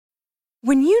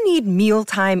When you need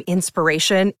mealtime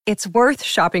inspiration, it's worth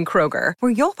shopping Kroger,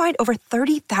 where you'll find over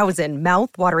 30,000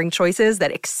 mouth-watering choices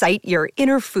that excite your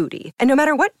inner foodie. And no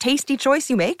matter what tasty choice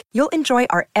you make, you'll enjoy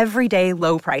our everyday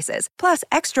low prices, plus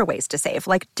extra ways to save,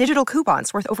 like digital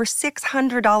coupons worth over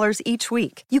 $600 each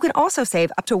week. You can also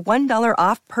save up to $1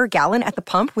 off per gallon at the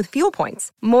pump with fuel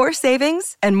points. More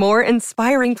savings and more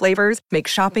inspiring flavors make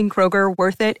shopping Kroger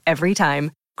worth it every time.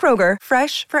 Kroger,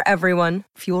 fresh for everyone.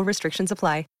 Fuel restrictions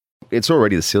apply. It's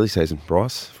already the silly season,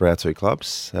 Bryce, for our two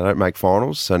clubs. They don't make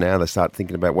finals, so now they start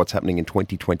thinking about what's happening in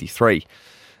 2023.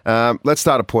 Let's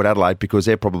start at Port Adelaide because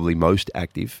they're probably most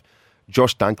active.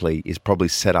 Josh Dunkley is probably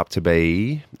set up to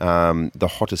be the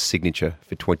hottest signature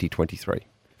for 2023.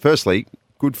 Firstly,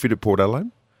 good fit at Port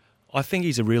Adelaide? I think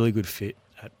he's a really good fit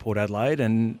at Port Adelaide,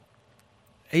 and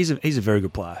he's a very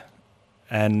good player.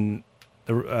 And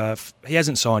he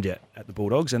hasn't signed yet at the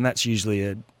Bulldogs, and that's usually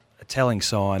a telling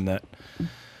sign that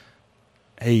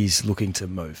he's looking to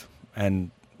move.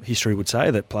 And history would say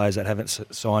that players that haven't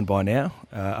signed by now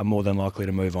are more than likely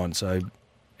to move on. So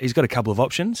he's got a couple of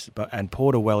options, and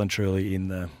Port are well and truly in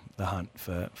the hunt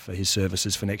for his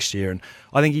services for next year. And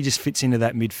I think he just fits into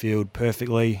that midfield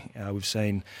perfectly. We've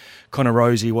seen Connor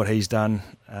Rosie, what he's done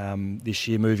this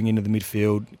year, moving into the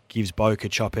midfield, gives Boak a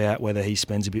chop out, whether he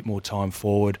spends a bit more time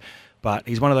forward. But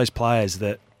he's one of those players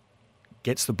that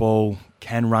gets the ball,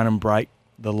 can run and break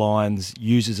the lines,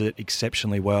 uses it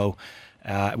exceptionally well.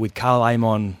 With Carl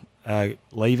Amon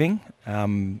leaving,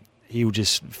 he'll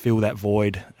just fill that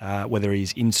void, whether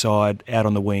he's inside, out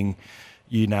on the wing,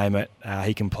 you name it,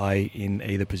 he can play in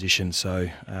either position. So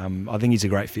I think he's a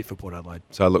great fit for Port Adelaide.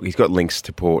 So look, he's got links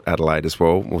to Port Adelaide as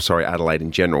well. Well, sorry, Adelaide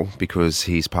in general, because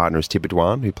his partner is Tipper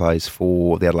Dwan, who plays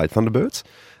for the Adelaide Thunderbirds.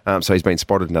 So he's been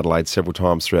spotted in Adelaide several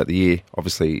times throughout the year,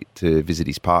 obviously to visit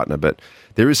his partner. But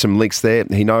there is some links there.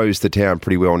 He knows the town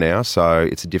pretty well now, so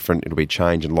it'll be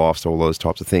change and lifestyle, all those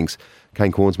types of things.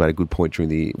 Kane Corns made a good point during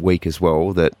the week as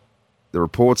well, that the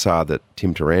reports are that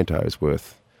Tim Taranto is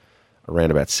worth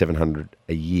around about $700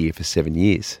 a year for 7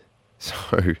 years.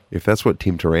 So if that's what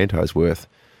Tim Taranto is worth,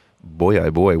 boy,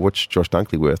 oh boy, what's Josh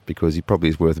Dunkley worth? Because he probably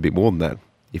is worth a bit more than that,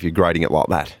 if you're grading it like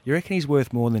that. You reckon he's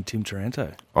worth more than Tim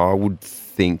Taranto? I would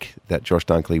think that Josh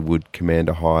Dunkley would command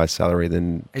a higher salary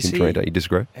than Tim Taranto. You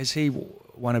disagree? Has he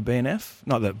won a BNF?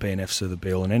 Not that BNFs are the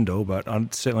be-all and end-all, but I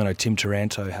certainly know Tim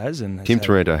Taranto has.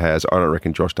 Taranto has. I don't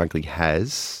reckon Josh Dunkley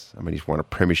has. I mean, he's won a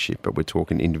premiership, but we're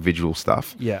talking individual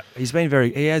stuff. Yeah, he has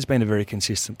been a very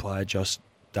consistent player, Josh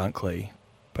Dunkley.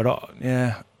 But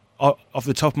off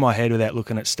the top of my head, without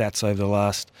looking at stats over the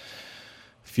last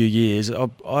few years,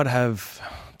 I'd have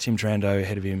Tim Taranto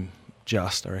ahead of him I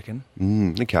reckon.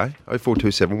 Okay.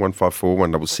 0427 154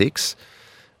 166.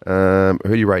 Who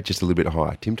do you rate just a little bit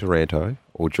higher, Tim Taranto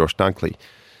or Josh Dunkley?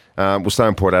 We'll stay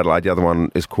in Port Adelaide. The other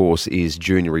one, of course, is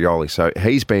Junior Rioli. So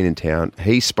he's been in town.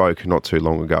 He spoke not too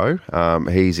long ago.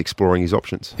 He's exploring his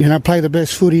options. Play the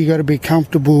best footy. You got to be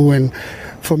comfortable. And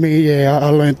for me, I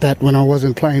learnt that when I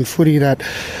wasn't playing footy, that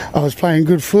I was playing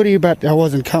good footy, but I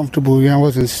wasn't comfortable. I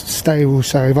wasn't stable.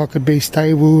 So if I could be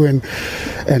stable, and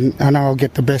I know I'll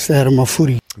get the best out of my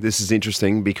footy. This is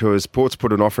interesting because Port's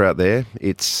put an offer out there.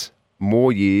 It's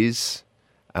more years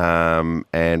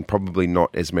and probably not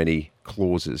as many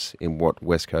clauses in what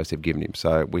West Coast have given him.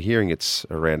 So we're hearing it's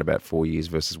around about 4 years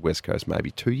versus West Coast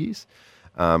maybe 2 years,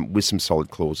 with some solid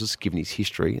clauses given his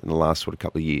history in the last sort of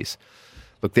couple of years.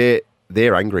 Look,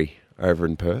 they're angry over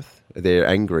in Perth. They're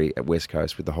angry at West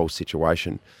Coast with the whole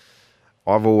situation.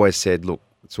 I've always said, look,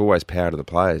 it's always power to the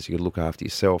players. You've got to look after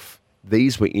yourself.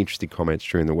 These were interesting comments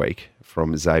during the week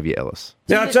from Xavier Ellis.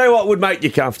 Now, I'll tell you what would make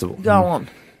you comfortable. Go on.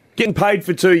 Getting paid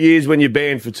for 2 years when you're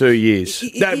banned for 2 years.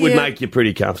 That would make you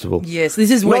pretty comfortable. Yes, this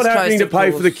is West Coast. Not having to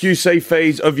pay for the QC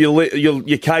fees of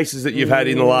your cases that you've had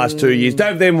in the last 2 years. Don't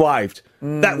have them waived.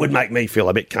 That would make me feel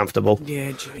a bit comfortable.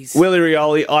 Yeah, jeez. Willie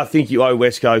Rioli, I think you owe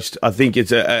West Coast. I think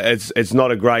it's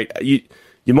not a great...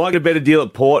 You might get a better deal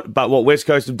at Port, but what West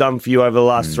Coast have done for you over the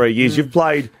last 3 years, you've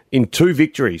played in 2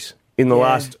 victories in the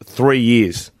last 3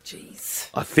 years.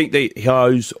 I think that he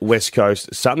owes West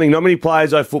Coast something. Not many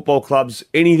players owe football clubs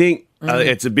anything.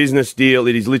 It's a business deal.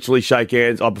 It is literally shake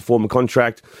hands. I perform a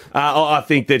contract. I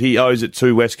think that he owes it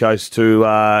to West Coast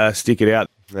to stick it out.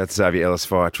 That's Xavier Ellis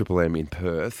via Triple M in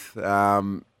Perth.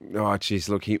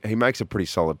 Look, he makes a pretty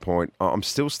solid point. I'm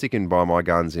still sticking by my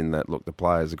guns in that, look, the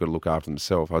players have got to look after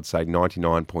themselves. I'd say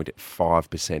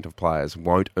 99.5% of players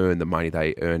won't earn the money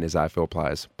they earn as AFL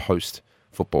players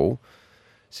post-football.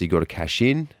 So you've got to cash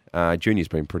in. Junior's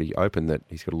been pretty open that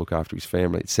he's got to look after his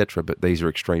family, etc. But these are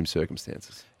extreme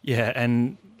circumstances. Yeah,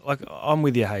 and I'm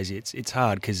with you, Hazy. It's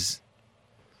hard because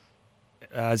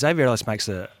Xavier Ellis makes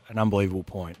an unbelievable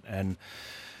point, and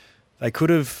they could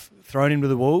have thrown him to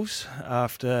the wolves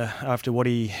after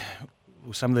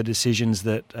some of the decisions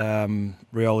that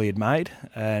Rioli had made,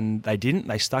 and they didn't.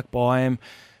 They stuck by him.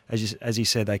 As he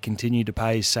said, they continued to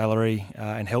pay his salary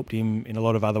and helped him in a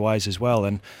lot of other ways as well.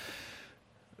 And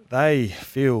they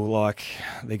feel like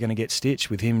they're going to get stitched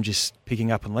with him just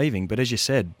picking up and leaving. But as you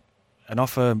said, an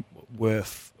offer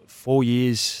worth 4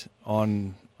 years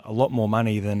on a lot more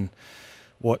money than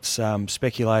what's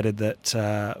speculated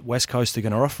that West Coast are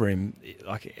going to offer him.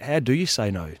 Like, how do you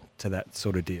say no to that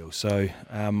sort of deal? So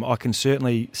I can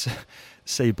certainly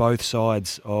see both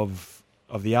sides of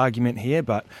the argument here,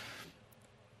 but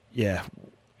yeah,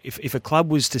 if a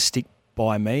club was to stick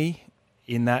by me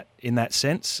in that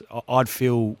sense, I'd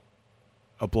feel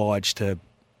obliged to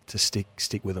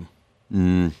stick with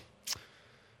them.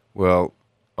 Well,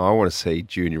 I want to see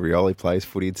Junior Rioli plays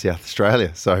footy in South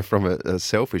Australia. So from a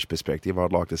selfish perspective,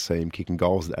 I'd like to see him kicking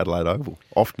goals at Adelaide Oval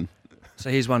often. So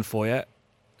here's one for you.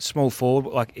 Small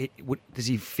forward, like, does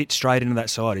he fit straight into that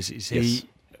side? Is he? Yes.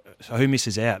 So who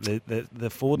misses out? The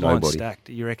forward line's stacked.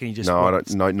 You reckon he just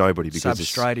nobody, because sub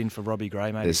straight in for Robbie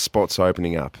Gray, maybe? There's spots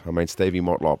opening up. I mean, Stevie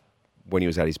Motlop, when he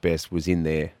was at his best, was in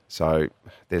there. So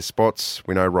there's spots.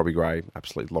 We know Robbie Gray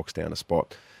absolutely locks down a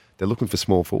spot. They're looking for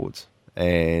small forwards,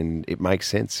 and it makes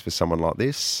sense for someone like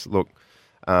this. Look,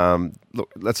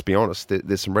 let's be honest.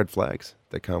 There's some red flags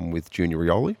that come with Junior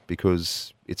Rioli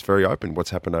because it's very open what's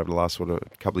happened over the last sort of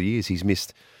couple of years. He's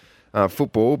missed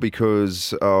football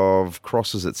because of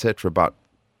crosses, etc. But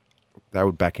they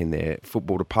would back in their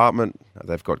football department.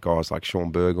 They've got guys like Sean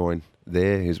Burgoyne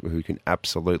there who can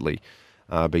absolutely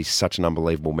be such an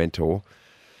unbelievable mentor.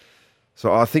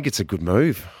 So I think it's a good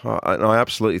move. I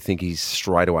absolutely think he's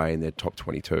straight away in their top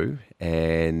 22.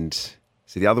 And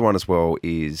so the other one as well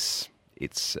is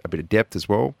it's a bit of depth as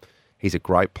well. He's a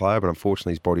great player, but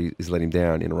unfortunately his body is letting him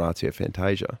down in Oratio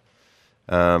Fantasia.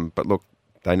 But look,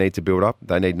 they need to build up.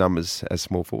 They need numbers as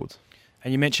small forwards.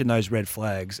 And you mentioned those red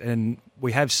flags, and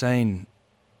we have seen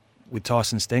with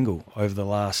Tyson Stengel over the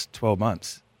last 12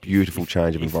 months. Beautiful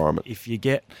change of environment. If you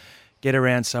get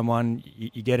around someone,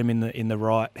 you get them in the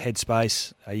right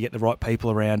headspace, you get the right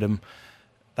people around them,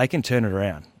 they can turn it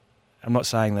around. I'm not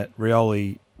saying that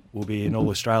Rioli will be in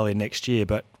All-Australia next year,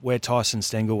 but where Tyson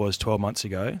Stengel was 12 months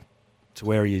ago to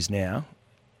where he is now,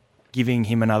 giving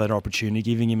him another opportunity,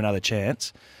 giving him another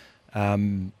chance,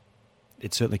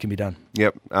 it certainly can be done.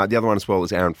 Yep. The other one as well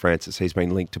is Aaron Francis. He's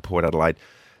been linked to Port Adelaide.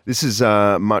 This is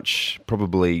much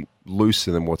probably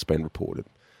looser than what's been reported.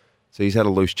 So he's had a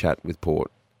loose chat with Port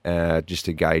just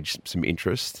to gauge some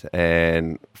interest.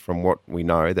 And from what we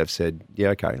know, they've said, yeah,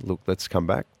 okay, look, let's come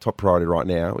back. Top priority right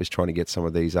now is trying to get some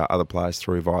of these other players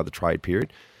through via the trade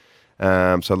period.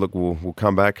 So look, we'll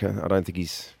come back. I don't think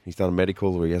he's done a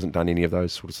medical or he hasn't done any of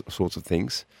those sorts of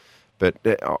things. But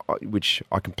which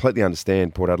I completely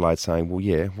understand Port Adelaide saying, well,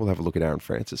 yeah, we'll have a look at Aaron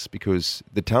Francis because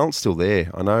the talent's still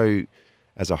there. I know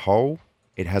as a whole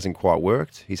it hasn't quite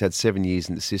worked. He's had 7 years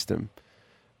in the system.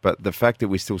 But the fact that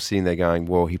we're still sitting there going,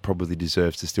 well, he probably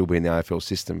deserves to still be in the AFL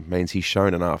system means he's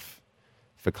shown enough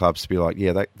for clubs to be like,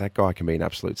 yeah, that guy can be an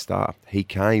absolute star. He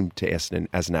came to Essendon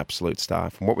as an absolute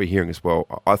star. From what we're hearing as well,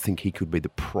 I think he could be the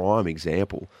prime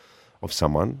example of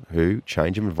someone who,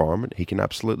 change of environment, he can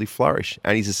absolutely flourish.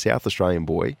 And he's a South Australian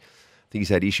boy. I think he's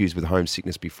had issues with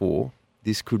homesickness before.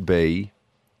 This could be,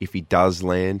 if he does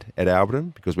land at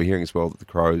Alberton, because we're hearing as well that the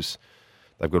Crows,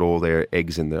 they've got all their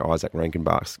eggs in the Isaac Rankin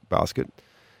basket.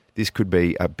 This could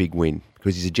be a big win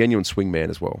because he's a genuine swingman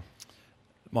as well.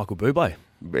 Michael Bublé.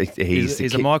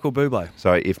 He's a Michael Bublé.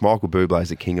 So if Michael Bublé is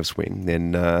the king of swing,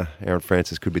 then Aaron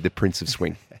Francis could be the prince of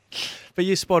swing. But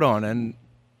you're spot on, and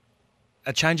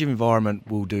a change of environment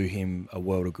will do him a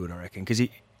world of good, I reckon, because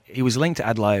he was linked to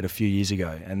Adelaide a few years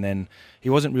ago, and then he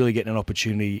wasn't really getting an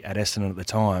opportunity at Essendon at the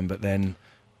time, but then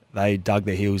they dug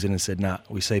their heels in and said, nah,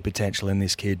 we see potential in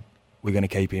this kid, we're going to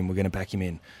keep him, we're going to back him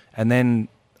in. And then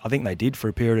I think they did for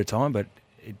a period of time, but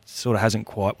it sort of hasn't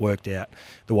quite worked out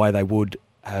the way they would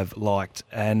have liked.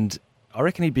 And I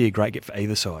reckon he'd be a great get for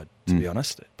either side, to be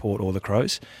honest, Port or the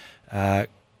Crows.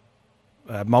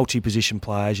 Multi-position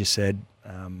player, as you said,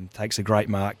 takes a great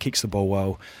mark, kicks the ball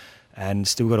well, and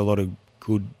still got a lot of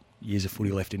good years of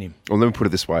footy left in him. Well, let me put it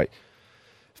this way.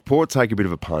 If Port take a bit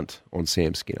of a punt on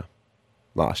Sam Skinner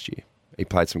last year, he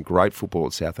played some great football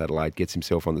at South Adelaide, gets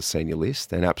himself on the senior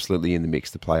list, and absolutely in the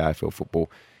mix to play AFL football.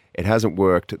 It hasn't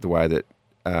worked the way that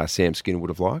Sam Skinner would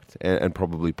have liked, and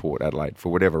probably Port Adelaide, for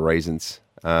whatever reasons.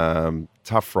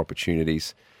 Tough for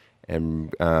opportunities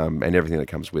and everything that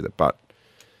comes with it. But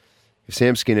if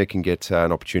Sam Skinner can get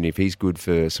an opportunity, if he's good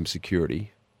for some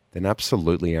security, then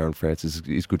absolutely Aaron Francis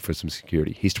is good for some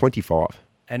security. He's 25.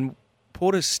 And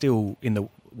Porter's still in the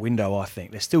window, I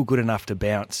think. They're still good enough to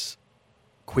bounce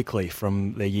quickly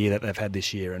from the year that they've had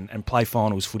this year and play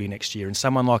finals footy next year. And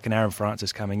someone like an Aaron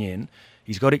Francis coming in,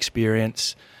 he's got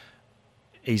experience.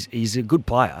 He's a good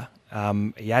player.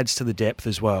 He adds to the depth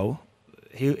as well.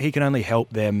 He can only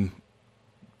help them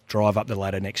drive up the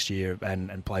ladder next year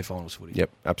and play finals footy. Yep,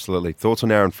 absolutely. Thoughts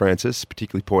on Aaron Francis,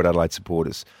 particularly Port Adelaide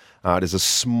supporters? There's a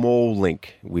small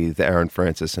link with Aaron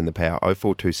Francis and the Power.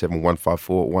 0427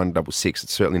 154 166.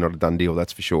 It's certainly not a done deal,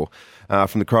 that's for sure.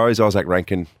 From the Crows, Isaac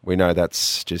Rankin, we know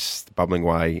that's just bubbling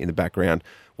away in the background.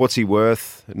 What's he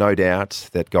worth? No doubt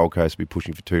that Gold Coast will be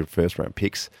pushing for 2 first-round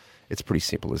picks. It's pretty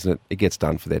simple, isn't it? It gets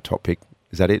done for their top pick.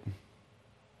 Is that it?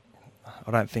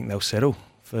 I don't think they'll settle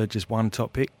for just one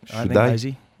top pick. Should they?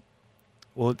 Hazy.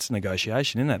 Well, it's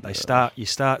negotiation, isn't it? You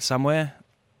start somewhere,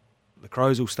 the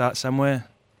Crows will start somewhere,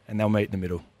 and they'll meet in the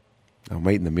middle. They'll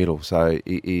meet in the middle. So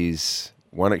it is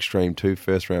one extreme 2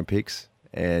 first-round picks,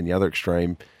 and the other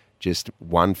extreme just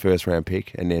 1 first-round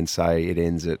pick, and then say it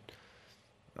ends at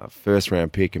a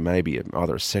first-round pick and maybe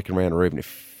either a second round or even a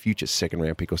future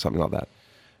second-round pick or something like that.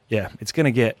 Yeah, it's going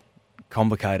to get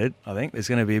complicated, I think. There's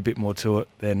going to be a bit more to it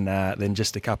than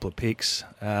just a couple of picks.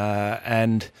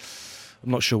 And I'm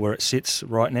not sure where it sits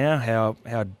right now, how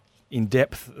in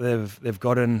depth they've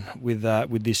gotten with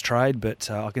this trade,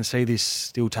 but I can see this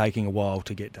still taking a while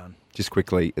to get done. Just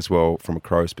quickly as well, from a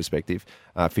Crows perspective,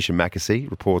 Fisher Mackesy,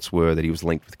 reports were that he was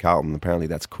linked with Carlton. Apparently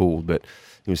that's cool, but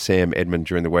it was Sam Edmund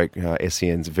during the week,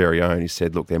 SEN's very own, who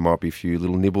said, look, there might be a few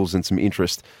little nibbles and some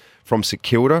interest from St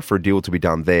Kilda for a deal to be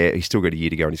done there. He's still got a year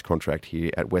to go in his contract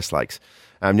here at West Lakes.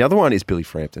 The other one is Billy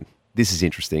Frampton. This is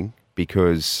interesting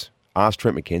because ask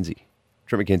Trent McKenzie.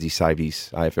 Trent McKenzie saved his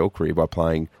AFL career by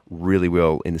playing really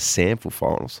well in the Samford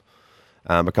finals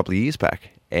a couple of years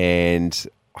back. And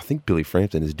I think Billy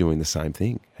Frampton is doing the same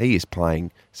thing. He is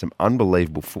playing some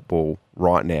unbelievable football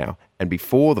right now. And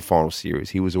before the final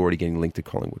series, he was already getting linked to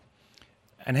Collingwood.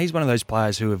 And he's one of those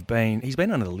players he's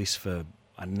been under the list for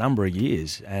a number of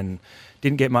years and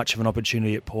didn't get much of an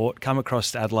opportunity at Port, come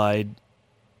across to Adelaide,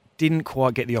 didn't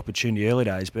quite get the opportunity early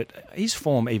days, but his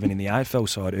form even in the AFL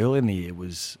side early in the year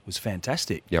was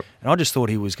fantastic. Yep. And I just thought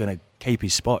he was going to keep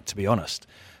his spot, to be honest.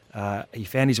 He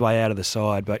found his way out of the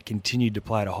side but continued to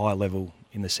play at a high level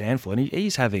in the SANFL, and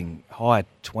he's having high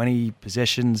 20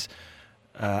 possessions,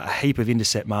 a heap of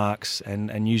intercept marks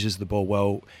and uses the ball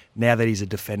well now that he's a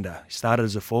defender. He started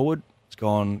as a forward, he's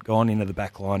gone into the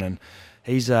back line, and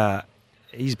he's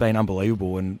been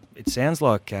unbelievable, and it sounds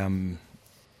like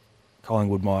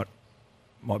Collingwood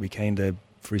might be keen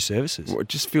for his services. Well, it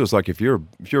just feels like if you're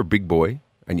a big boy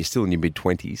and you're still in your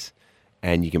mid-20s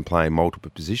and you can play in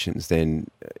multiple positions, then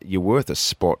you're worth a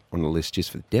spot on the list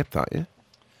just for the depth, aren't you?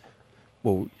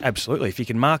 Well, absolutely. If you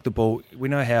can mark the ball, we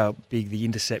know how big the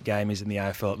intercept game is in the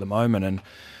AFL at the moment, and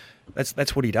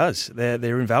that's what he does.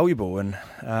 They're invaluable, and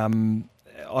I'm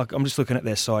just looking at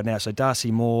their side now. So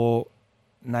Darcy Moore,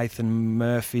 Nathan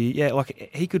Murphy,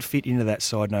 he could fit into that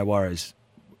side, no worries.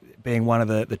 Being one of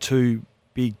the 2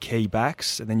 big key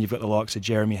backs, and then you've got the likes of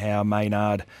Jeremy Howe,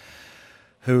 Maynard,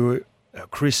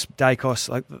 Chris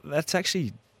Dacos. That's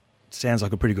actually sounds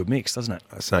like a pretty good mix, doesn't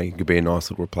it? Saying it could be a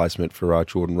nice little replacement for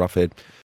Jordan Roughhead.